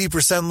 to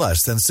 80%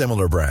 less than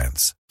similar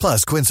brands.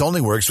 Plus, Quince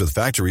only works with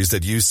factories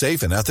that use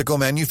safe and ethical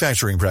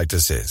manufacturing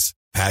practices.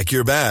 Pack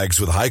your bags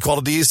with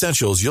high-quality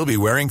essentials you'll be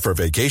wearing for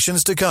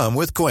vacations to come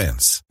with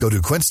Quince. Go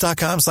to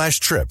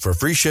quince.com/trip for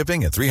free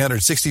shipping and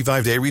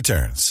 365-day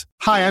returns.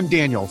 Hi, I'm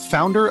Daniel,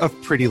 founder of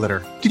Pretty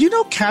Litter. Did you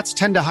know cats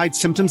tend to hide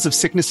symptoms of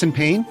sickness and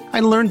pain?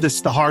 I learned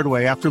this the hard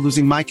way after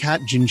losing my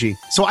cat, Gingy.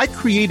 So I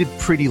created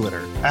Pretty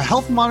Litter, a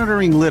health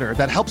monitoring litter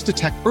that helps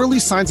detect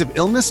early signs of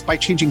illness by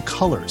changing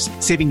colors,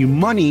 saving you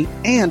money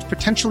and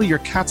potentially your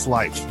cat's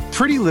life.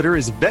 Pretty Litter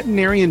is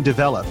veterinarian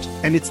developed,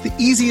 and it's the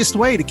easiest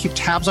way to keep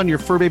tabs on your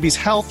fur baby's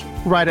health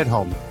right at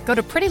home. Go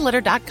to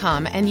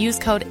prettylitter.com and use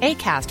code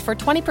ACAST for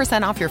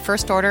 20% off your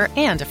first order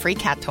and a free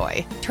cat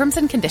toy. Terms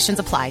and conditions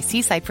apply.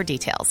 See site for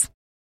details.